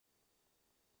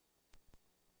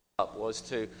up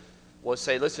was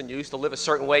say, listen, you used to live a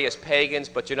certain way as pagans,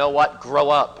 but you know what? Grow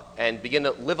up and begin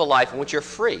to live a life in which you're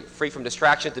free from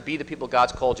distraction, to be the people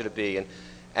God's called you to be.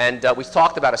 And we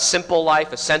talked about a simple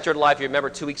life, a centered life, you remember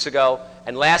 2 weeks ago.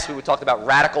 And last week we talked about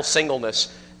radical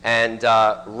singleness and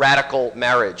radical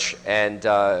marriage. And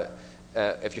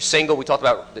if you're single, we talked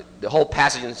about the whole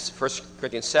passage in 1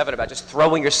 Corinthians 7 about just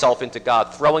throwing yourself into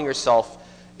God, throwing yourself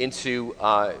into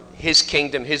His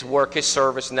kingdom, His work, His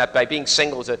service, and that by being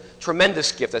single is a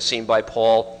tremendous gift as seen by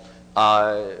Paul.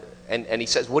 And he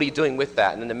says, what are you doing with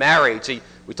that? And then the marriage,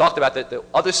 we talked about the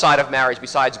other side of marriage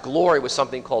besides glory was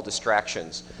something called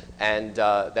distractions. And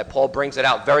that Paul brings it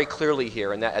out very clearly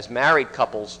here, and that as married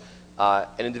couples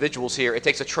and individuals here, it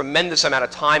takes a tremendous amount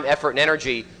of time, effort, and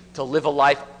energy to live a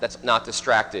life that's not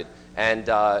distracted. And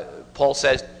Paul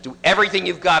says, do everything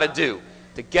you've got to do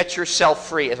to get yourself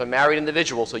free as a married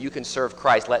individual so you can serve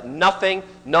Christ. Let nothing,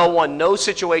 no one, no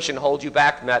situation hold you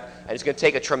back from that. And it's going to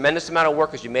take a tremendous amount of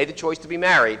work because you made the choice to be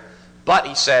married. But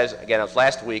he says, again, it was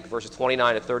last week, verses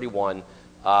 29 to 31,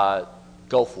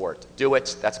 go for it. Do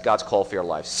it. That's God's call for your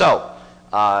life. So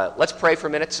let's pray for a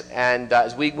minute. And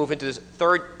as we move into this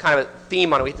third kind of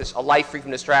theme on this, a life free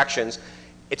from distractions,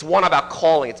 it's one about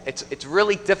calling. It's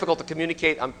really difficult to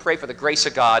communicate. I'm praying for the grace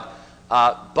of God.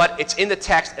 But it's in the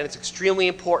text, and it's extremely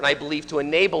important, I believe, to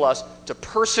enable us to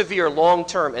persevere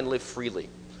long-term and live freely.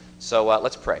 So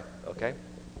let's pray, okay?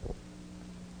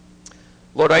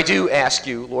 Lord, I do ask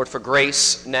you, Lord, for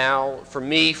grace now, for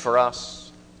me, for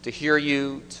us, to hear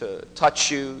you, to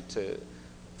touch you,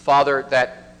 Father,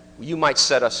 that you might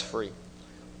set us free.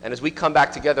 And as we come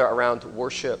back together around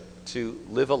worship, to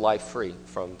live a life free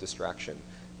from distraction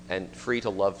and free to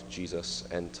love Jesus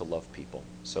and to love people.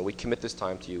 So we commit this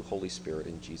time to you, Holy Spirit,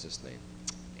 in Jesus' name.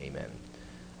 Amen.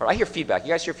 All right, I hear feedback.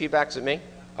 You guys hear feedback? Is it me?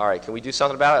 All right, can we do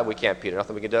something about it? We can't, Peter.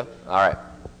 Nothing we can do? All right.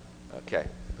 Okay.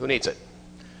 Who needs it?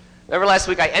 Remember last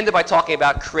week I ended by talking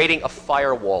about creating a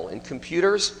firewall. In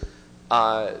computers,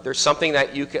 there's something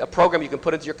that a program you can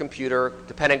put into your computer,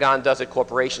 the Pentagon does it,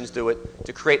 corporations do it,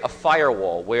 to create a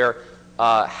firewall where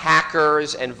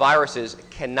hackers and viruses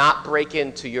cannot break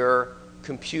into your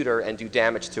computer and do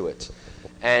damage to it.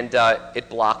 And it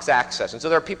blocks access. And so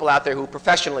there are people out there who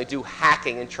professionally do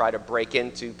hacking and try to break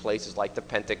into places like the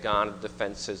Pentagon, the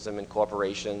defense system, and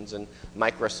corporations, and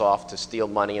Microsoft to steal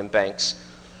money in banks.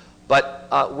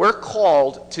 But we're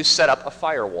called to set up a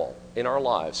firewall in our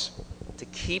lives to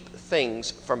keep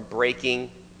things from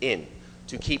breaking in,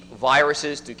 to keep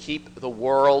viruses, to keep the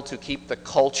world, to keep the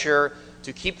culture,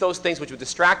 to keep those things which would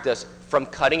distract us from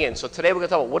cutting in. So today we're going to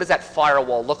talk about what does that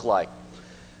firewall look like.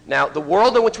 Now, the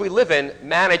world in which we live in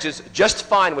manages just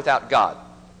fine without God.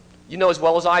 You know as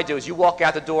well as I do, as you walk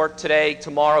out the door today,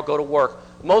 tomorrow, go to work,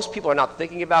 most people are not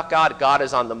thinking about God. God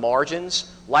is on the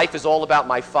margins. Life is all about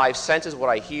my five senses, what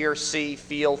I hear, see,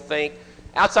 feel, think.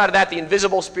 Outside of that, the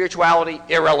invisible spirituality,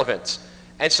 irrelevant.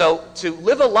 And so to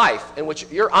live a life in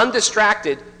which you're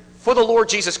undistracted for the Lord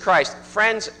Jesus Christ,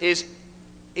 friends, is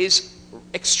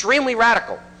extremely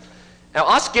radical. Now,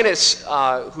 Os Guinness,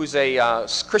 who's a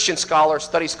Christian scholar,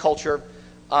 studies culture,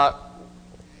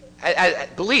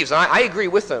 believes, and I agree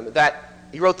with him, that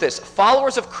he wrote this: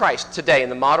 followers of Christ today in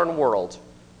the modern world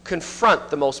confront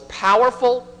the most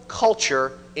powerful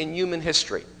culture in human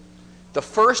history, the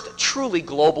first truly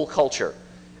global culture.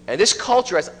 And this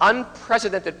culture has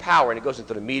unprecedented power, and it goes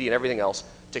into the media and everything else,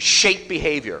 to shape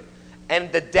behavior.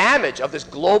 And the damage of this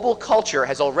global culture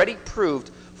has already proved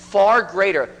far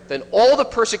greater than all the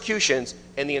persecutions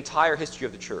in the entire history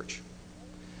of the church.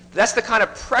 That's the kind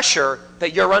of pressure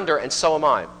that you're under, and so am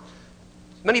I.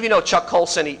 Many of you know Chuck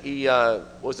Colson. He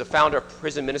was the founder of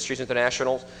Prison Ministries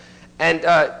International. And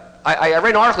I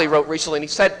read an article he wrote recently, and he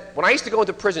said, when I used to go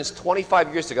into prisons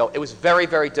 25 years ago, it was very,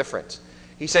 very different.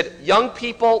 He said, young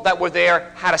people that were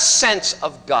there had a sense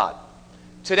of God.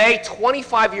 Today,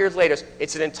 25 years later,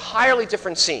 it's an entirely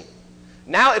different scene.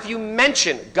 Now, if you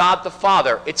mention God the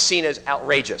Father, it's seen as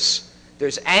outrageous.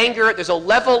 There's anger. There's a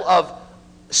level of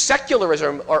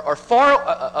secularism or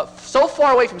so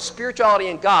far away from spirituality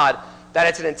and God that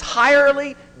it's an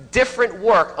entirely different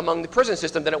work among the prison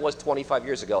system than it was 25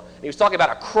 years ago. And he was talking about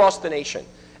across the nation.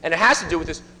 And it has to do with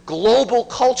this global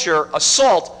culture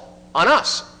assault on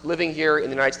us living here in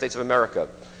the United States of America.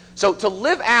 So to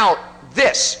live out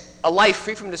this, a life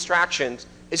free from distractions,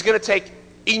 is going to take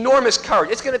enormous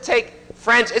courage. It's going to take,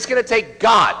 friends, it's going to take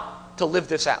God to live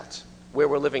this out where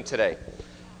we're living today.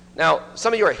 Now,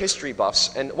 some of you are history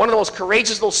buffs, and one of the most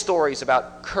courageous little stories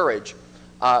about courage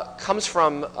comes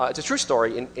from, it's a true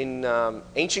story, in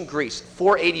ancient Greece,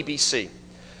 480 BC.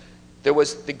 There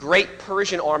was the great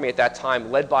Persian army at that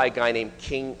time led by a guy named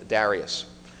King Darius.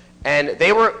 And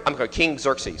they were, King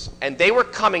Xerxes, and they were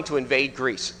coming to invade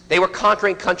Greece. They were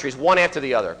conquering countries one after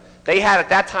the other. They had, at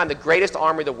that time, the greatest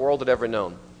army the world had ever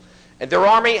known. And their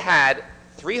army had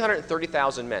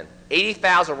 330,000 men.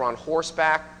 80,000 were on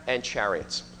horseback and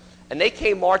chariots. And they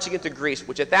came marching into Greece,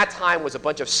 which at that time was a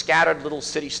bunch of scattered little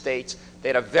city-states. They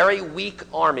had a very weak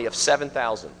army of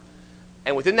 7,000.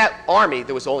 And within that army,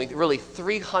 there was only really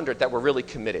 300 that were really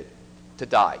committed to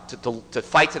die, to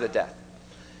fight to the death.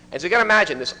 And so you got to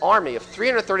imagine this army of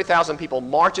 330,000 people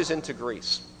marches into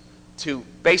Greece to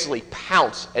basically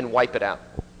pounce and wipe it out.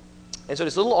 And so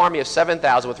this little army of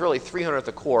 7,000 with really 300 at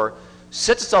the core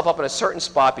sets itself up in a certain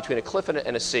spot between a cliff and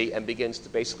a sea and begins to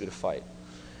basically to fight.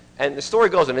 And the story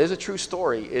goes, and it is a true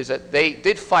story, is that they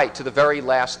did fight to the very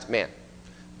last man,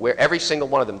 where every single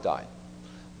one of them died.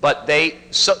 But they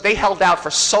held out for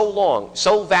so long,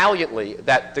 so valiantly,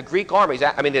 that the Greek armies,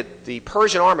 the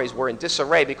Persian armies were in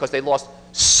disarray because they lost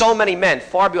so many men,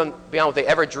 far beyond what they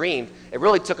ever dreamed. It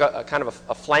really took a kind of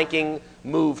a flanking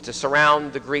move to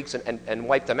surround the Greeks and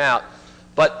wipe them out.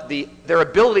 But their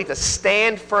ability to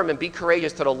stand firm and be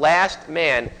courageous to the last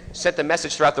man sent the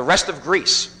message throughout the rest of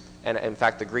Greece. And in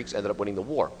fact, the Greeks ended up winning the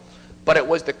war. But it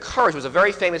was the courage. It was a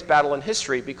very famous battle in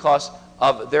history because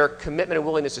of their commitment and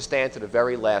willingness to stand to the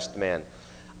very last man.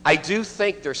 I do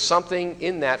think there's something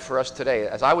in that for us today.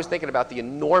 As I was thinking about the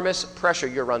enormous pressure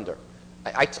you're under,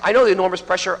 I know the enormous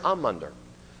pressure I'm under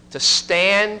to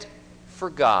stand for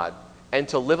God and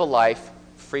to live a life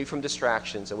free from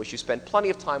distractions in which you spend plenty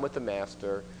of time with the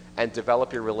Master and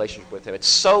develop your relationship with Him. It's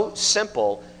so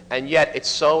simple, and yet it's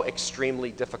so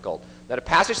extremely difficult. Now, the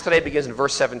passage today begins in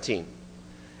verse 17.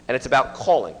 And it's about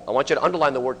calling. I want you to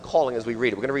underline the word calling as we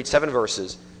read it. We're going to read 7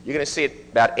 verses. You're going to see it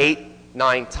about 8,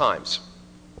 9 times.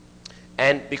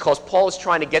 And because Paul is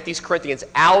trying to get these Corinthians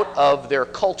out of their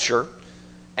culture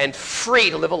and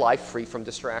free to live a life free from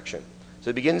distraction.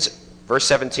 So it begins, verse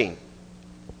 17.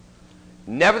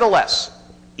 Nevertheless,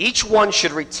 each one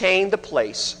should retain the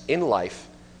place in life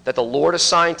that the Lord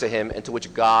assigned to him and to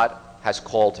which God has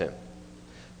called him.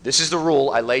 This is the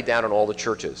rule I laid down in all the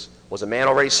churches. Was a man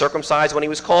already circumcised when he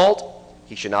was called?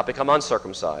 He should not become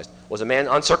uncircumcised. Was a man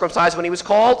uncircumcised when he was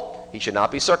called? He should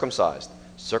not be circumcised.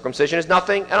 Circumcision is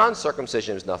nothing, and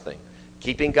uncircumcision is nothing.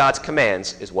 Keeping God's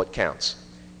commands is what counts.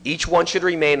 Each one should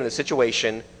remain in the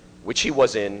situation which he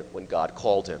was in when God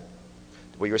called him.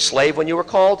 Were you a slave when you were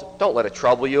called? Don't let it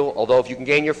trouble you, although if you can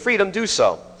gain your freedom, do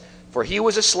so. For he who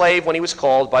was a slave when he was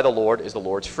called by the Lord is the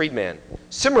Lord's freedman.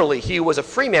 Similarly, he who was a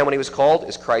free man when he was called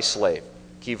is Christ's slave.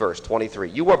 Key verse 23.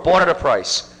 You were bought at a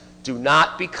price. Do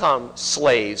not become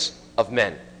slaves of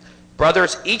men.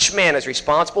 Brothers, each man is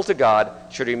responsible to God,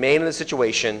 should remain in the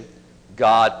situation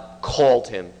God called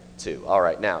him to. All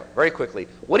right, now, very quickly,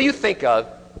 what do you think of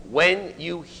when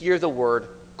you hear the word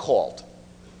called?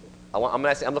 I'm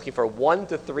looking for 1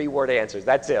 to 3 word answers.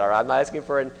 That's it, all right? I'm not asking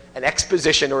for an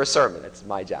exposition or a sermon. That's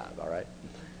my job, all right?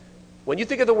 When you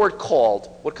think of the word called,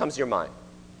 what comes to your mind?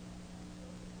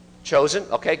 Chosen?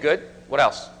 Okay, good. What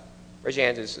else? Raise your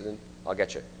hands and I'll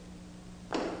get you.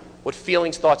 What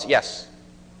feelings, thoughts? Yes.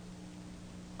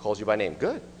 Calls you by name.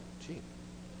 Good. Gee.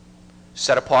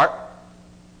 Set apart?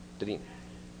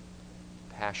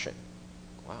 Passion.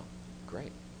 Wow.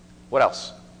 Great. What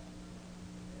else?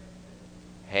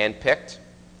 Handpicked.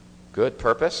 Good.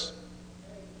 Purpose.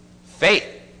 Faith.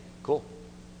 Cool.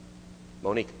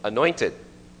 Monique. Anointed.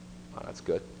 Oh, that's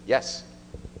good. Yes.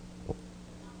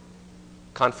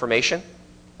 Confirmation.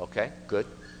 Okay, good.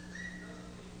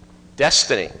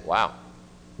 Destiny. Wow.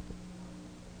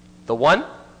 The one?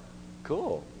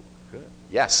 Cool. Good.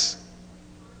 Yes.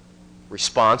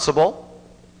 Responsible.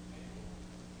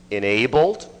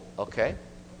 Enabled. Okay.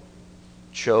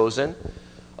 Chosen.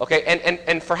 Okay,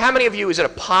 and for how many of you is it a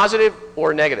positive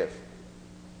or a negative?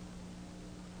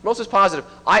 Most is positive.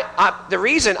 The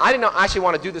reason I didn't actually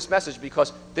want to do this message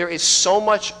because there is so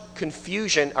much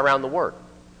confusion around the word.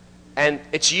 And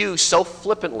it's used so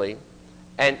flippantly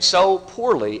and so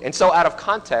poorly and so out of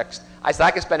context, I said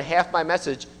I could spend half my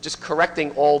message just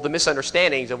correcting all the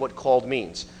misunderstandings of what called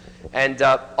means. And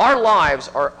our lives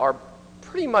are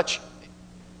pretty much,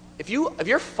 if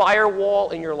your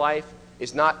firewall in your life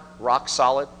is not rock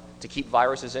solid to keep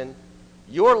viruses in,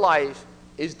 your life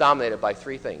is dominated by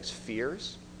 3 things: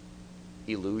 fears,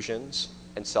 illusions,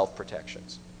 and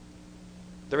self-protections.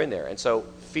 They're in there. And so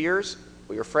fears,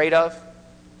 what you're afraid of,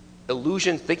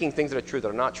 illusions, thinking things that are true that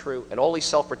are not true, and all these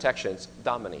self-protections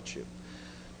dominate you.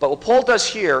 But what Paul does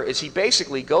here is he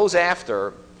basically goes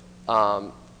after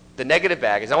the negative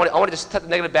baggage. I want to just set the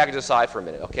negative baggage aside for a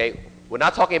minute, okay? We're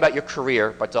not talking about your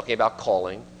career, but talking about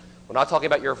calling. We're We're not talking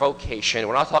about your vocation.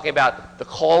 We're not talking about the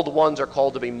called ones are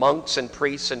called to be monks and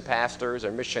priests and pastors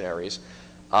or missionaries.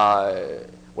 We're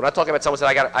not talking about someone who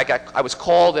said, I was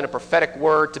called in a prophetic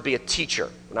word to be a teacher.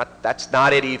 That's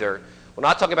not it either. We're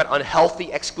not talking about unhealthy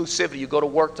exclusivity. You go to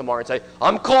work tomorrow and say,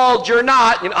 I'm called, you're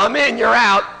not. I'm in, you're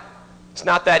out. It's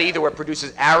not that either, where it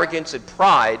produces arrogance and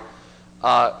pride.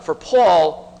 For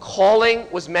Paul, calling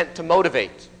was meant to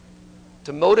motivate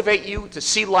you to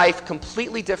see life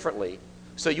completely differently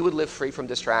so you would live free from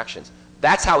distractions.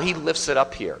 That's how he lifts it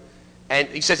up here. And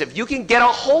he says, if you can get a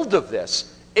hold of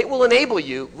this, it will enable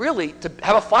you really to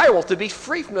have a firewall, to be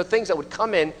free from the things that would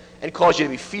come in and cause you to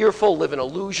be fearful, live in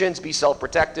illusions, be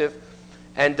self-protective.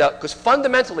 And because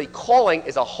fundamentally, calling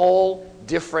is a whole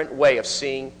different way of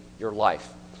seeing your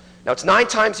life. Now, it's 9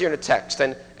 times here in the text,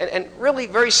 and really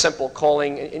very simple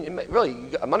calling, and really,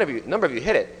 a number of you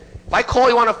hit it. If I call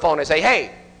you on a phone and say, hey,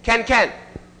 Ken,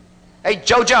 hey,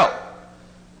 Joe,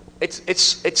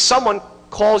 it's someone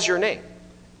calls your name.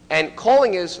 And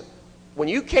calling is, when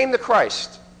you came to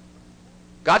Christ,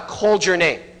 God called your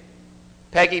name.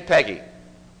 Peggy,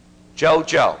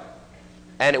 Joe.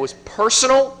 And it was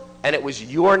personal, and it was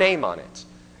your name on it.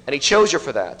 And he chose you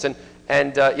for that.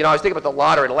 And I was thinking about the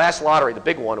lottery. The last lottery, the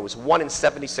big one, it was 1 in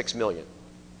 76 million.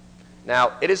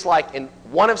 Now, it is like in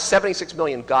 1 of 76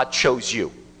 million, God chose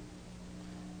you.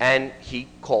 And he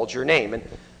called your name. And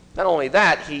not only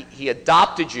that, he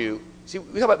adopted you. See,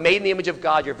 we talk about made in the image of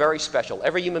God. You're very special.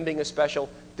 Every human being is special.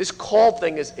 This called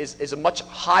thing is a much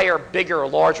higher, bigger,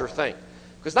 larger thing.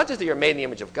 Because not just that you're made in the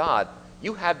image of God,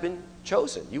 you have been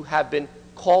chosen. You have been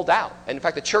called out. And in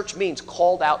fact, the church means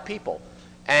called out people.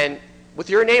 And with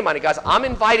your name on it, guys, I'm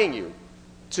inviting you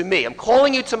to me. I'm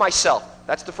calling you to myself.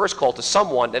 That's the first call, to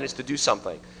someone, then it's to do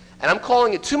something. And I'm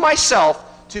calling you to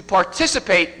myself to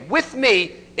participate with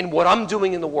me in what I'm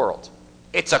doing in the world.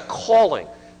 It's a calling.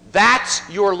 That's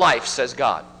your life, says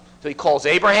God. So he calls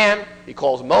Abraham, he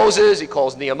calls Moses, he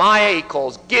calls Nehemiah, he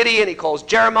calls Gideon, he calls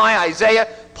Jeremiah, Isaiah,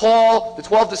 Paul, the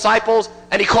 12 disciples,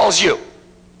 and he calls you.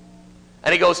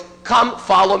 And he goes, come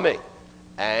follow me.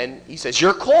 And he says,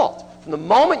 you're called. From the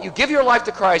moment you give your life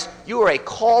to Christ, you are a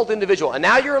called individual. And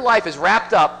now your life is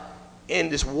wrapped up in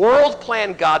this world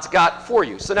plan God's got for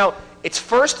you. So now, it's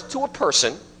first to a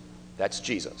person, that's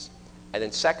Jesus. And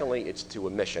then secondly, it's to a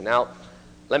mission. Now,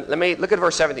 let me look at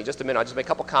verse 17 just a minute. I'll just make a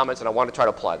couple comments, and I want to try to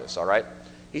apply this, all right?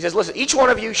 He says, listen, each one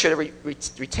of you should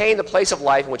retain the place of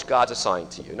life in which God's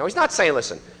assigned to you. Now, he's not saying,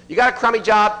 listen, you got a crummy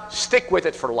job, stick with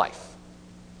it for life.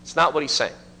 It's not what he's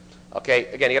saying. Okay,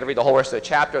 again, you got to read the whole rest of the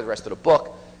chapter, the rest of the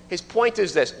book. His point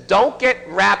is this: don't get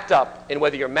wrapped up in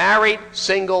whether you're married,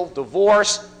 single,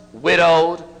 divorced,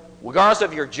 widowed, regardless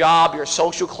of your job, your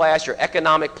social class, your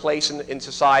economic place in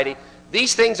society.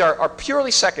 These things are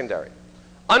purely secondary.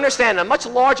 Understand, in a much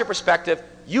larger perspective,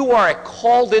 you are a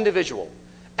called individual.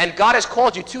 And God has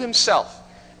called you to himself.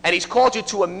 And he's called you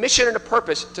to a mission and a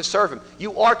purpose to serve him.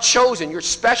 You are chosen. You're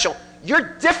special.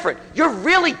 You're different. You're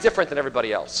really different than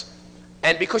everybody else.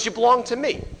 And because you belong to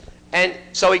me. And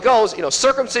so he goes,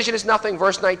 circumcision is nothing,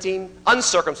 verse 19.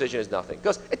 Uncircumcision is nothing. He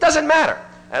goes, it doesn't matter.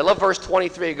 And I love verse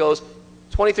 23. He goes,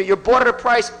 23, you're bought at a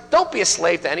price. Don't be a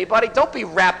slave to anybody. Don't be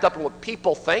wrapped up in what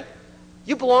people think.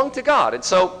 You belong to God. And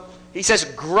so he says,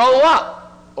 grow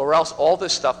up, or else all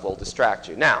this stuff will distract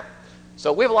you. Now,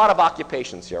 so we have a lot of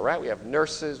occupations here, right? We have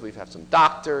nurses, we have some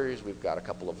doctors, we've got a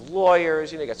couple of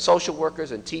lawyers, you got social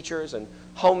workers and teachers and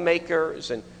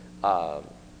homemakers and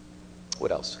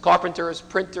what else? Carpenters,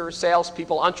 printers,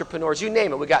 salespeople, entrepreneurs, you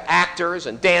name it. We got actors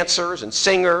and dancers and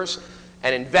singers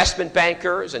and investment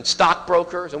bankers and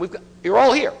stockbrokers, and you're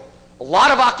all here. A lot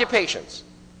of occupations,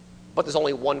 but there's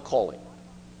only one calling.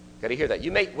 Got to hear that.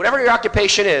 Whatever your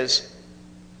occupation is,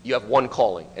 you have one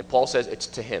calling. And Paul says it's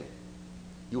to him.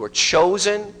 You are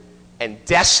chosen and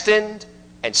destined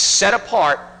and set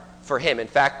apart for him. In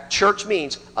fact, church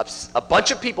means a bunch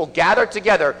of people gathered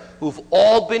together who've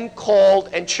all been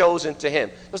called and chosen to him.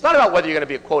 It's not about whether you're going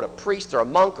to be, quote, a priest or a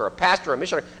monk or a pastor or a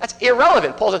missionary. That's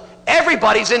irrelevant. Paul says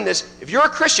everybody's in this. If you're a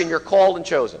Christian, you're called and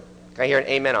chosen. Can I hear an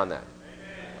amen on that?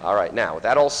 Amen. All right, now, with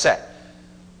that all set.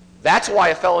 That's why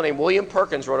a fellow named William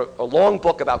Perkins wrote a long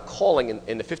book about calling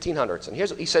in the 1500s. And here's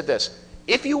what he said this: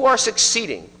 if you are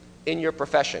succeeding in your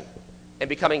profession and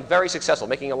becoming very successful,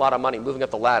 making a lot of money, moving up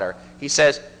the ladder, he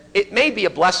says, it may be a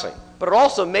blessing, but it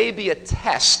also may be a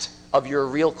test of your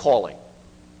real calling.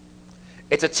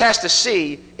 It's a test to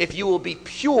see if you will be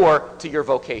pure to your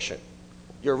vocation.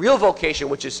 Your real vocation,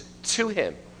 which is to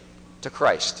him, to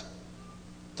Christ,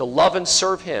 to love and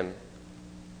serve him,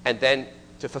 and then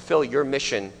to fulfill your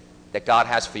mission that God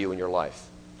has for you in your life.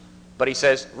 But he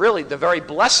says, really, the very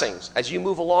blessings, as you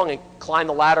move along and climb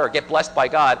the ladder or get blessed by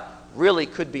God, really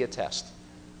could be a test.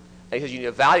 And he says you need to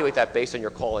evaluate that based on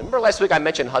your calling. Remember last week I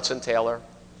mentioned Hudson Taylor,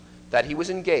 that he was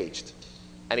engaged,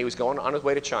 and he was going on his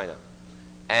way to China.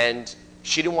 And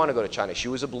she didn't want to go to China. She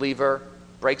was a believer,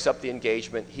 breaks up the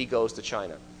engagement, he goes to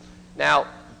China. Now,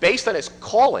 based on his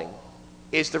calling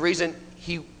is the reason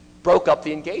he broke up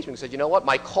the engagement. He said, you know what,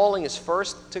 my calling is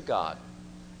first to God.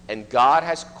 And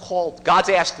God's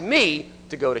asked me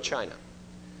to go to China.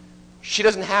 She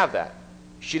doesn't have that.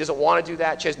 She doesn't want to do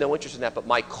that. She has no interest in that. But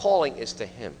my calling is to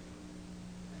him.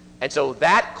 And so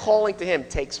that calling to him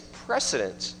takes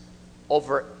precedence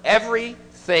over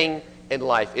everything in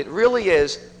life. It really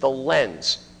is the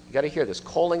lens. You got to hear this.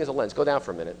 Calling is a lens. Go down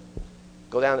for a minute.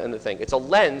 Go down in the thing. It's a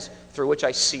lens through which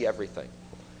I see everything.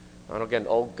 And again,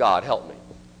 oh God, help me.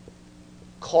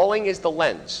 Calling is the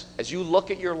lens. As you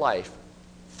look at your life,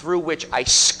 through which I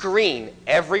screen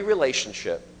every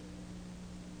relationship,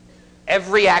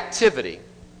 every activity,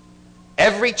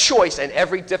 every choice, and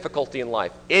every difficulty in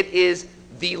life. It is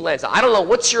the lens. I don't know,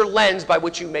 what's your lens by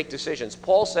which you make decisions?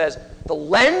 Paul says the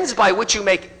lens by which you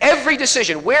make every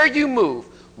decision, where you move,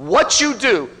 what you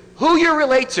do, who you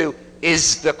relate to,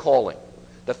 is the calling.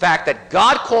 The fact that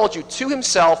God called you to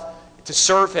himself to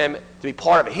serve him, to be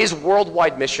part of his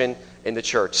worldwide mission in the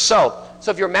church. So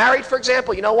if you're married, for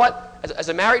example, you know what? As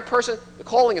a married person, the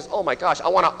calling is, oh my gosh, I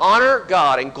want to honor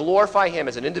God and glorify him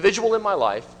as an individual in my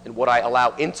life and what I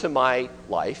allow into my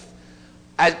life.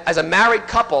 As a married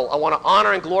couple, I want to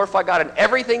honor and glorify God in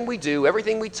everything we do,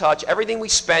 everything we touch, everything we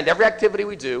spend, every activity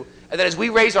we do. And then as we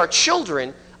raise our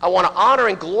children, I want to honor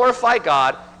and glorify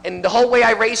God in the whole way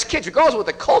I raise kids. Regardless of what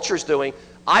the culture is doing,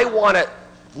 I want to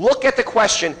look at the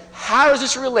question, how does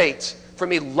this relate for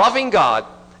me loving God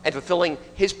and fulfilling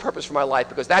his purpose for my life?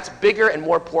 Because that's bigger and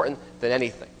more important than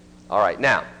anything. All right,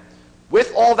 now,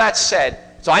 with all that said,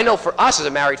 so I know for us as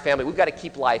a married family, we've got to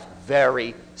keep life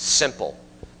very simple.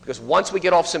 Because once we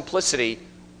get off simplicity,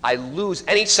 I lose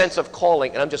any sense of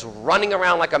calling, and I'm just running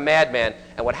around like a madman.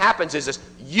 And what happens is this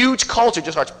huge culture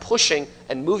just starts pushing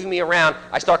and moving me around.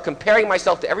 I start comparing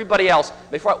myself to everybody else.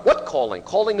 What calling?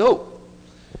 Calling who?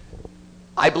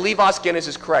 I believe Os Guinness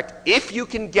is correct. If you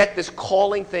can get this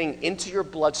calling thing into your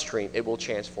bloodstream, it will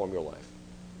transform your life.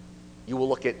 You will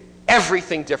look at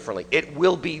everything differently. It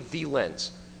will be the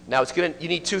lens. Now, you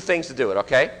need two things to do it,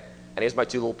 okay? And here's my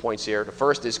two little points here. The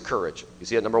first is courage. You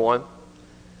see it, number one?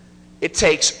 It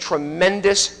takes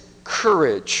tremendous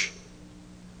courage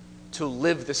to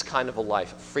live this kind of a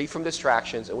life, free from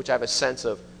distractions, in which I have a sense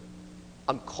of,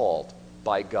 I'm called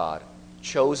by God.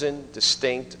 Chosen,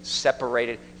 distinct,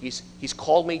 separated. He's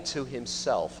called me to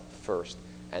himself first,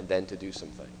 and then to do some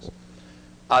things.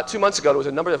 2 months ago, there was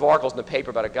a number of articles in the paper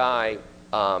about a guy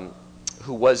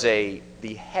who was the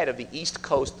head of the East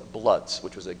Coast Bloods,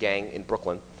 which was a gang in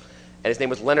Brooklyn, and his name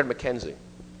was Leonard Mackenzie.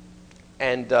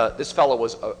 And this fellow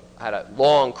had a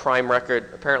long crime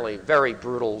record, apparently very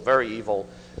brutal, very evil.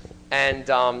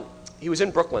 And he was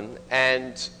in Brooklyn,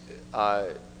 and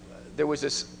he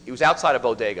was outside a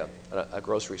bodega, a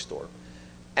grocery store.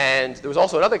 And there was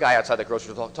also another guy outside the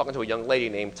grocery store talking to a young lady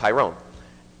named Tyrone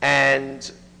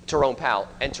Powell.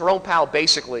 And Tyrone Powell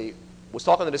basically was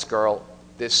talking to this girl.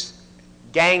 This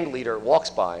gang leader walks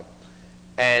by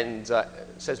and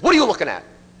says, "What are you looking at?"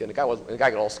 And the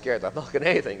guy got all scared. "I'm not looking at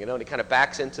anything," and he kind of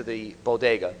backs into the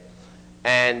bodega.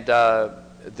 And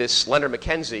this Leonard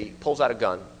Mackenzie pulls out a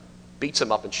gun, beats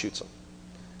him up and shoots him,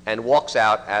 and walks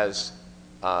out, as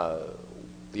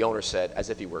the owner said, as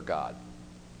if he were God.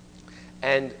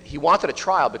 And he wanted a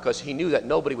trial because he knew that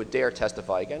nobody would dare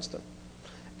testify against him.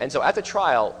 And so at the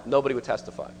trial, nobody would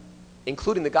testify,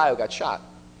 including the guy who got shot,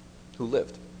 who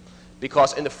lived.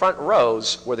 Because in the front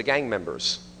rows were the gang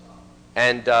members.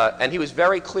 And he was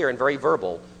very clear and very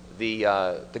verbal, the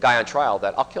guy on trial,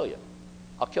 that I'll kill you.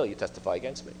 I'll kill you, testify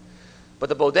against me. But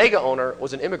the bodega owner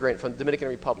was an immigrant from the Dominican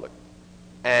Republic.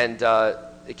 And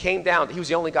it came down, he was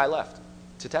the only guy left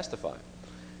to testify.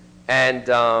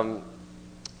 And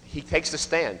he takes the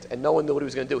stand, and no one knew what he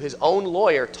was going to do. His own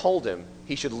lawyer told him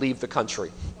he should leave the country,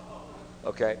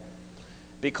 okay?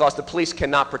 Because the police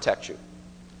cannot protect you.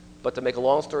 But to make a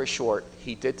long story short,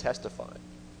 he did testify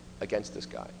against this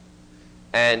guy.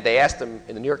 And they asked him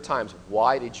in the New York Times,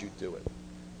 "Why did you do it?"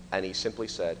 And he simply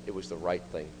said, "It was the right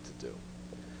thing to do."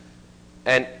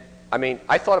 And,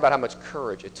 I thought about how much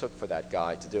courage it took for that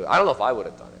guy to do it. I don't know if I would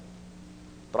have done it.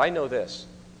 But I know this.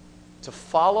 To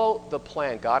follow the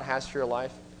plan God has for your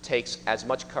life takes as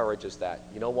much courage as that.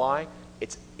 You know why?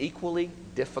 It's equally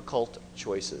difficult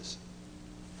choices.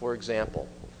 For example,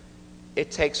 it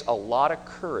takes a lot of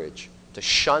courage to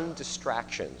shun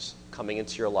distractions coming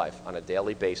into your life on a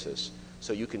daily basis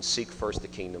so you can seek first the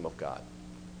kingdom of God.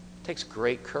 It takes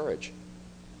great courage.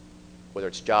 whether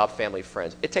it's job, family,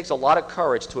 friends. It takes a lot of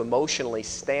courage to emotionally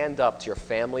stand up to your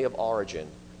family of origin,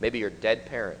 maybe your dead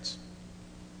parents,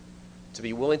 to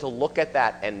be willing to look at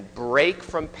that and break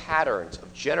from patterns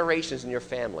of generations in your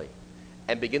family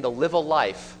and begin to live a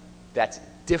life that's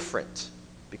different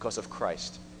because of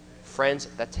Christ. Friends,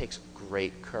 that takes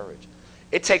great courage.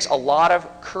 It takes a lot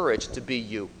of courage to be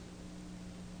you,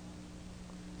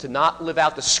 to not live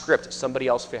out the script somebody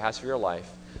else has for your life,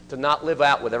 to not live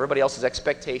out what everybody else's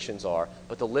expectations are,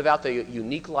 but to live out the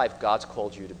unique life God's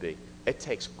called you to be. It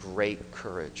takes great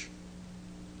courage.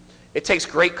 It takes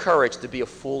great courage to be a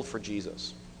fool for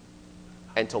Jesus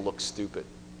and to look stupid.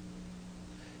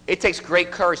 It takes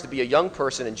great courage to be a young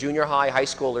person in junior high, high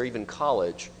school, or even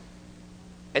college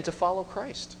and to follow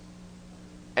Christ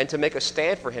and to make a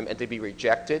stand for him and to be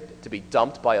rejected, to be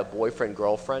dumped by a boyfriend,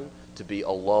 girlfriend, to be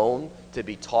alone, to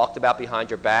be talked about behind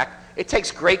your back. It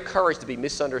takes great courage to be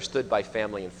misunderstood by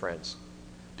family and friends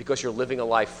because you're living a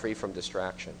life free from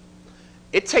distraction.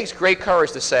 It takes great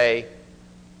courage to say,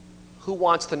 who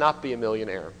wants to not be a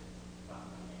millionaire?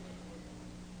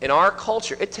 In our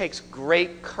culture, it takes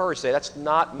great courage to say, that's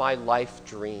not my life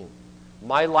dream.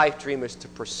 My life dream is to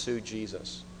pursue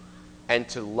Jesus and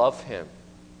to love him,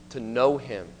 to know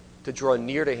him, to draw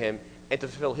near to him, and to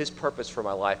fulfill his purpose for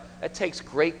my life. That takes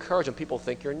great courage, and people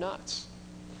think you're nuts.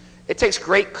 It takes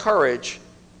great courage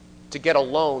to get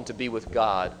alone to be with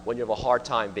God when you have a hard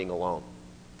time being alone.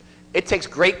 It takes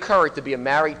great courage to be a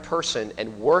married person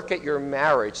and work at your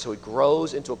marriage so it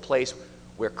grows into a place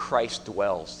where Christ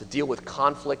dwells, to deal with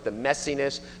conflict, the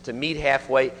messiness, to meet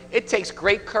halfway. It takes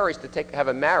great courage to have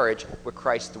a marriage where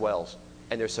Christ dwells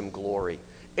and there's some glory.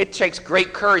 It takes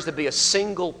great courage to be a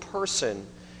single person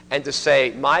and to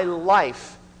say, my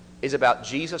life is about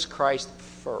Jesus Christ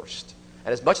first.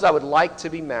 And as much as I would like to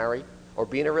be married or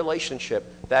be in a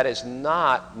relationship, that is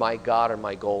not my God or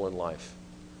my goal in life.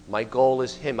 My goal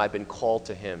is him. I've been called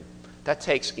to him. That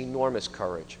takes enormous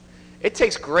courage. It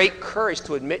takes great courage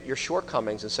to admit your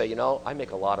shortcomings and say, you know, I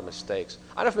make a lot of mistakes.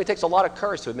 I know for me it takes a lot of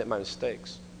courage to admit my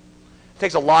mistakes. It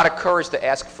takes a lot of courage to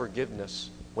ask forgiveness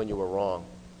when you were wrong.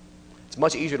 It's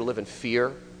much easier to live in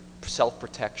fear,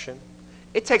 self-protection.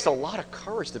 It takes a lot of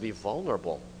courage to be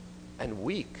vulnerable and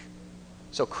weak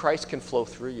so Christ can flow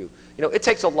through you. You know, it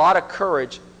takes a lot of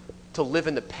courage to live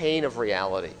in the pain of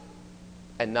reality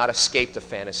and not escape to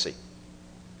fantasy,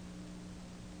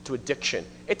 to addiction.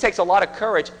 It takes a lot of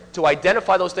courage to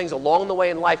identify those things along the way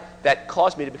in life that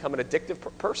caused me to become an addictive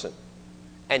person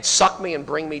and suck me and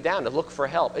bring me down, to look for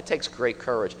help. It takes great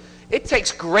courage. It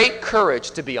takes great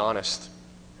courage to be honest.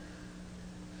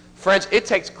 Friends, it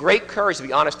takes great courage to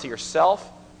be honest to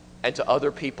yourself and to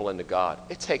other people and to God.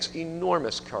 It takes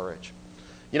enormous courage.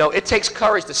 You know, it takes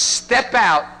courage to step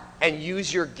out and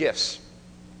use your gifts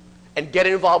and get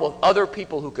involved with other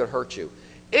people who could hurt you.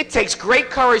 It takes great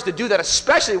courage to do that,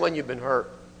 especially when you've been hurt.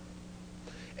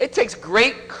 It takes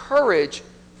great courage,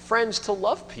 friends, to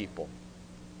love people.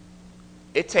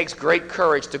 It takes great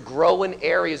courage to grow in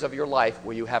areas of your life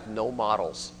where you have no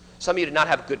models. Some of you did not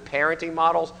have good parenting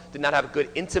models, did not have a good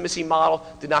intimacy model,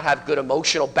 did not have good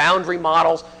emotional boundary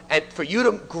models. And for you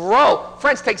to grow,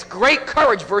 friends, takes great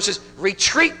courage versus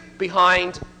retreat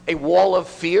behind a wall of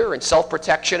fear and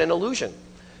self-protection and illusion.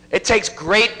 It takes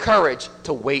great courage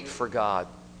to wait for God.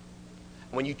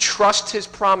 When you trust his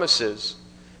promises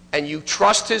and you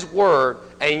trust his word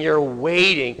and you're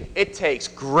waiting, it takes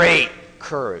great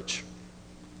courage.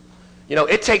 You know,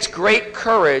 it takes great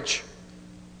courage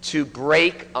to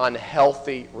break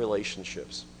unhealthy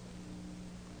relationships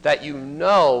that you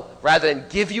know, rather than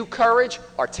give you courage,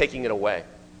 are taking it away.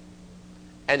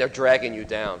 And they're dragging you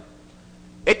down.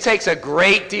 It takes a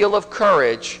great deal of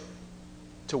courage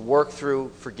to work through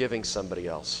forgiving somebody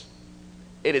else.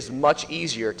 It is much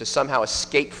easier to somehow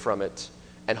escape from it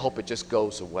and hope it just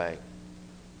goes away.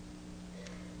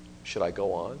 Should I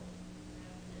go on?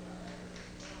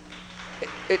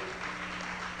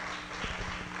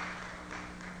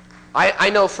 I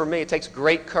know for me it takes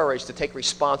great courage to take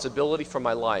responsibility for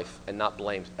my life and not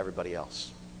blame everybody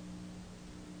else.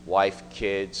 Wife,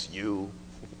 kids, you.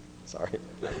 Sorry.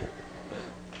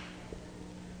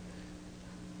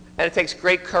 And it takes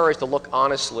great courage to look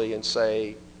honestly and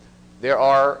say, there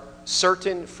are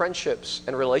certain friendships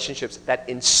and relationships that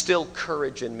instill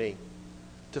courage in me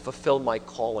to fulfill my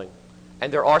calling.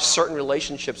 And there are certain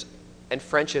relationships and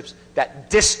friendships that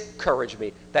discourage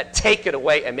me, that take it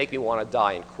away and make me want to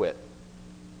die and quit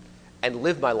and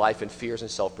live my life in fears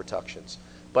and self-protections.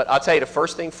 But I'll tell you, the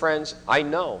first thing, friends, I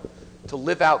know to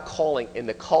live out calling in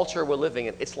the culture we're living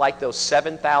in, it's like those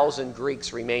 7,000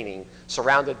 Greeks remaining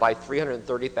surrounded by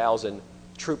 330,000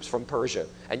 troops from Persia,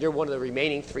 and you're one of the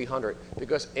remaining 300,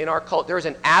 because in our cult, there's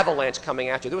an avalanche coming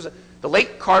at you. The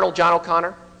late Cardinal John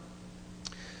O'Connor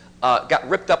got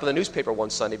ripped up in the newspaper one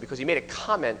Sunday because he made a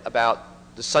comment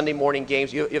about the Sunday morning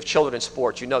games. You have children in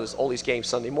sports. You know there's all these games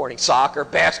Sunday morning, soccer,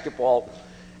 basketball.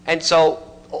 And so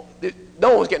no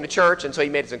one was getting to church, and so he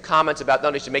made some comments about, no,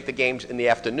 they should make the games in the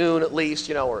afternoon at least,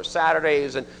 or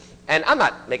Saturdays. And I'm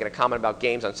not making a comment about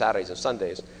games on Saturdays and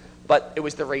Sundays, but it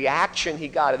was the reaction he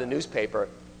got in the newspaper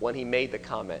when he made the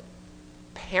comment.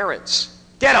 Parents,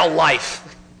 get a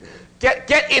life.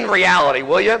 Get in reality,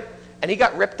 will you? And he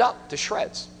got ripped up to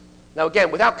shreds. Now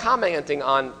again, without commenting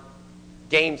on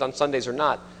games on Sundays or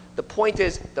not, the point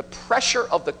is the pressure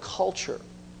of the culture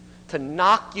to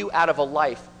knock you out of a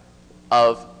life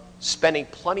of spending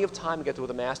plenty of time together with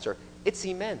the Master, it's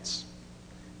immense.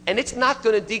 And it's not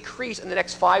going to decrease in the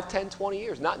next 5, 10, 20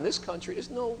 years. Not in this country. There's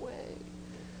no way.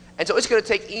 And so it's going to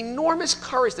take enormous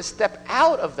courage to step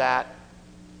out of that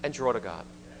and draw to God.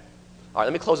 All right,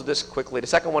 let me close with this quickly. The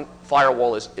second one,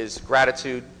 firewall, is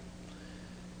gratitude.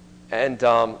 And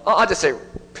I'll just say,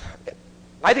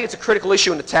 I think it's a critical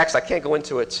issue in the text. I can't go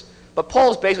into it. But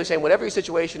Paul is basically saying, whatever your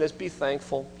situation is, be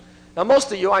thankful. Now,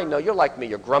 most of you, I know, you're like me.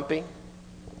 You're grumpy.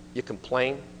 You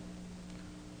complain.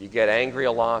 You get angry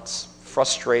a lot,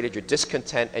 frustrated, you're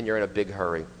discontent, and you're in a big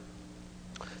hurry.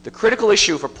 The critical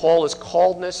issue for Paul is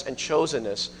calledness and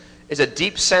chosenness is a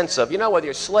deep sense of, whether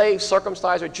you're slave,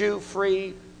 circumcised, or Jew,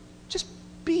 free, just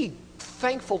be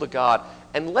thankful to God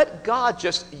and let God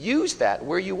just use that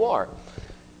where you are.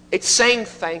 It's saying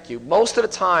thank you. Most of the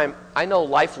time, I know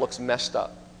life looks messed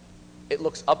up. It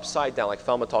looks upside down, like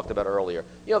Thelma talked about earlier.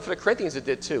 For the Corinthians it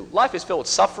did too. Life is filled with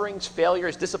sufferings,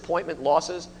 failures, disappointment,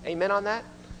 losses. Amen on that?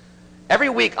 Every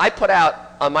week I put out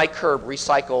on my curb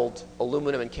recycled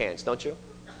aluminum and cans, don't you?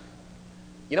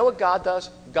 You know what God does?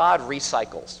 God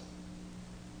recycles.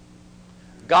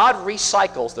 God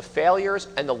recycles the failures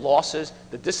and the losses,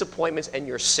 the disappointments and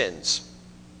your sins,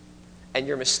 and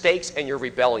your mistakes and your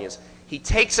rebellions. He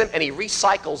takes them and he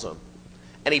recycles them,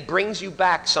 and he brings you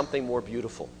back something more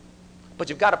beautiful. But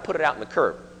you've got to put it out in the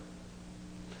curb.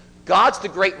 God's the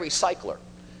great recycler.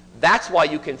 That's why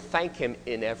you can thank him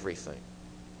in everything.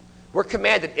 We're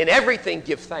commanded, in everything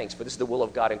give thanks, for this is the will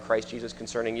of God in Christ Jesus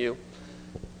concerning you.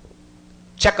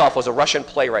 Chekhov was a Russian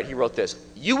playwright. He wrote this: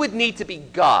 you would need to be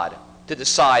God to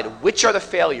decide which are the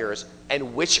failures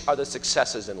and which are the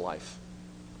successes in life.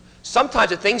 Sometimes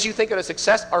the things you think are a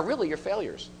success are really your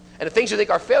failures. And the things you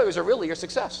think are failures are really your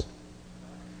success.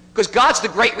 Because God's the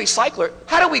great recycler.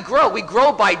 How do we grow? We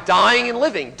grow by dying and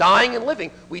living, dying and living.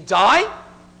 We die,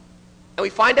 and we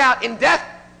find out in death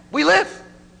we live.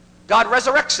 God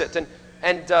resurrects it,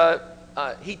 and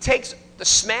he takes the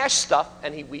smashed stuff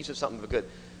and he weaves it something good.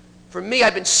 For me,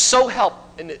 I've been so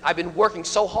helped, and I've been working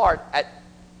so hard at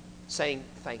saying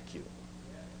thank you.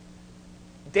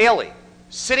 Daily,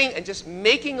 sitting and just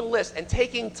making a list and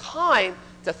taking time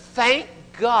to thank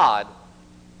God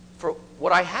for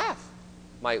what I have.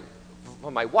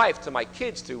 From my wife, to my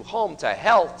kids, to home, to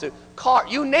health, to car,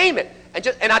 you name it.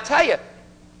 And I tell you,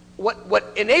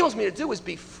 what enables me to do is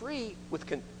be free,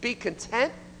 be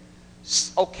content,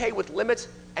 okay with limits,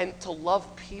 and to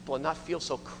love people and not feel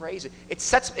so crazy.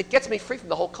 It gets me free from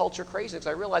the whole culture craziness.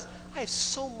 I realize I have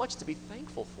so much to be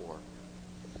thankful for.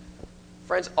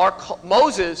 Friends,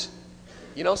 Moses,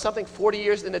 you know something? 40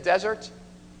 years in the desert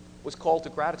was called to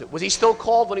gratitude. Was he still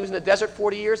called when he was in the desert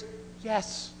 40 years?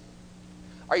 Yes.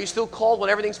 Are you still called when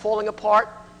everything's falling apart?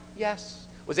 Yes.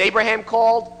 Was Abraham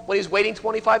called when he was waiting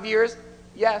 25 years?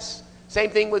 Yes. Same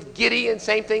thing with Gideon,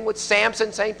 same thing with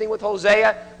Samson, same thing with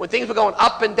Hosea. When things were going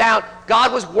up and down,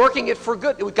 God was working it for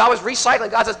good. God was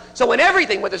recycling. God says, so in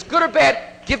everything, whether it's good or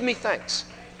bad, give me thanks.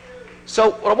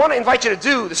 So what I want to invite you to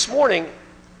do this morning,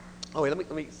 Andre,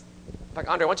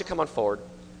 why don't you come on forward?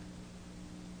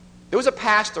 There was a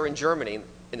pastor in Germany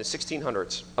in the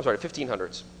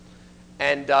 1500s.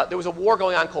 And there was a war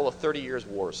going on called the 30 Years'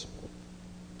 Wars.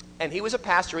 And he was a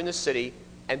pastor in the city.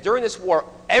 And during this war,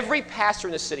 every pastor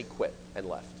in the city quit and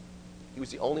left. He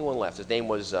was the only one left. His name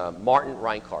was Martin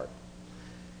Reinhardt.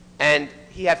 And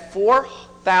he had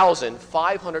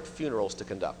 4,500 funerals to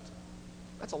conduct.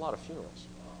 That's a lot of funerals.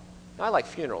 Now, I like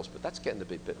funerals, but that's getting to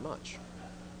be a bit much.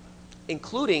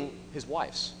 Including his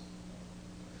wife's.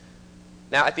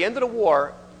 Now, at the end of the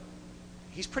war,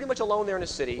 he's pretty much alone there in the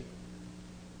city.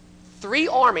 3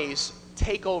 armies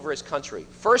take over his country.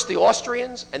 First the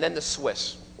Austrians, and then the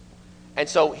Swiss. And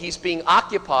so he's being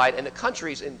occupied, and the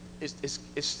country's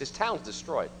his town's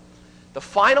destroyed. The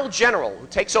final general who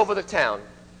takes over the town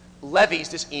levies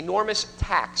this enormous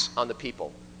tax on the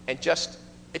people and just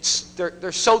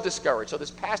They're so discouraged. So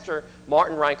this pastor,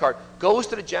 Martin Reinhardt, goes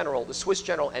to the general, the Swiss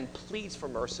general, and pleads for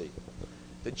mercy.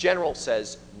 The general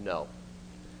says no.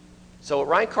 So what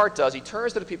Reinhardt does, he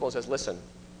turns to the people and says, listen,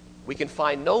 we can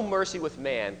find no mercy with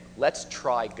man. Let's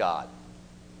try God.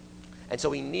 And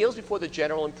so he kneels before the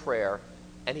general in prayer,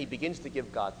 and he begins to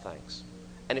give God thanks.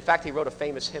 And in fact, he wrote a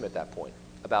famous hymn at that point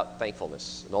about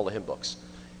thankfulness in all the hymn books.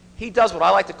 He does what I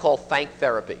like to call thank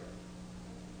therapy.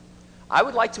 I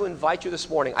would like to invite you this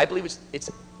morning. I believe it's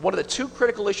one of the two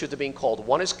critical issues to being called.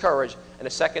 One is courage, and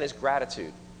the second is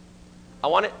gratitude.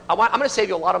 I'm going to save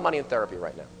you a lot of money in therapy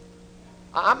right now.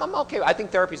 I'm okay. I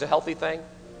think therapy is a healthy thing.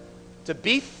 To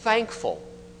be thankful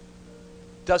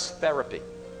does therapy.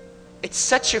 It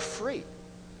sets you free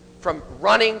from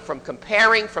running, from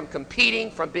comparing, from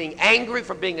competing, from being angry,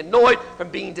 from being annoyed, from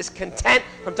being discontent,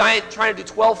 from trying to do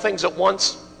 12 things at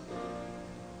once.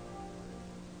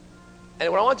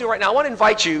 And what I want to do right now, I want to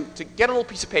invite you to get a little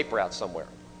piece of paper out somewhere.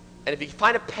 And if you can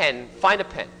find a pen, find a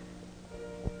pen.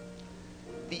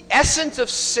 The essence of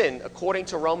sin, according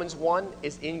to Romans 1,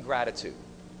 is ingratitude.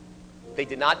 They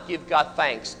did not give God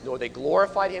thanks, nor they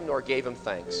glorified him, nor gave him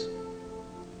thanks.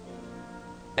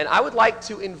 And I would like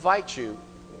to invite you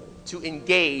to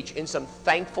engage in some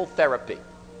thankful therapy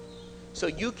so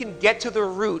you can get to the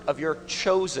root of your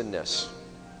chosenness,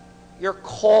 your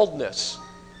calledness,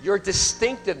 your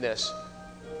distinctiveness,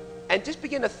 and just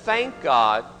begin to thank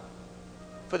God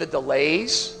for the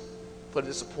delays, for the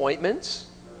disappointments,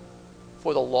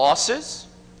 for the losses,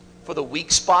 for the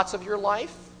weak spots of your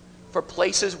life, for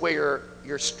places where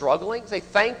you're struggling. Say,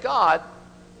 thank God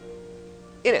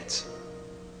in it.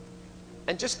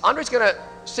 And just, Andre's going to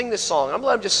sing this song. I'm going to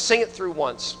let him just sing it through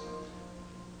once.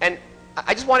 And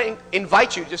I just want to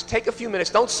invite you, just take a few minutes.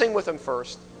 Don't sing with him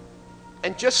first.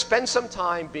 And just spend some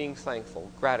time being thankful,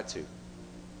 gratitude.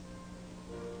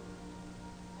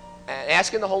 And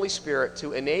asking the Holy Spirit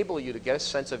to enable you to get a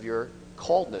sense of your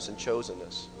calledness and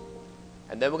chosenness.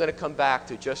 And then we're going to come back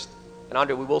to just, and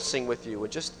Andre, we will sing with you,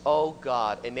 and just, oh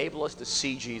God, enable us to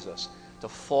see Jesus, to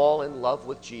fall in love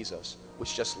with Jesus,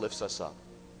 which just lifts us up.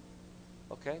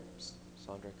 Okay?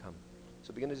 Sandra, come.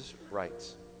 So begin to just write.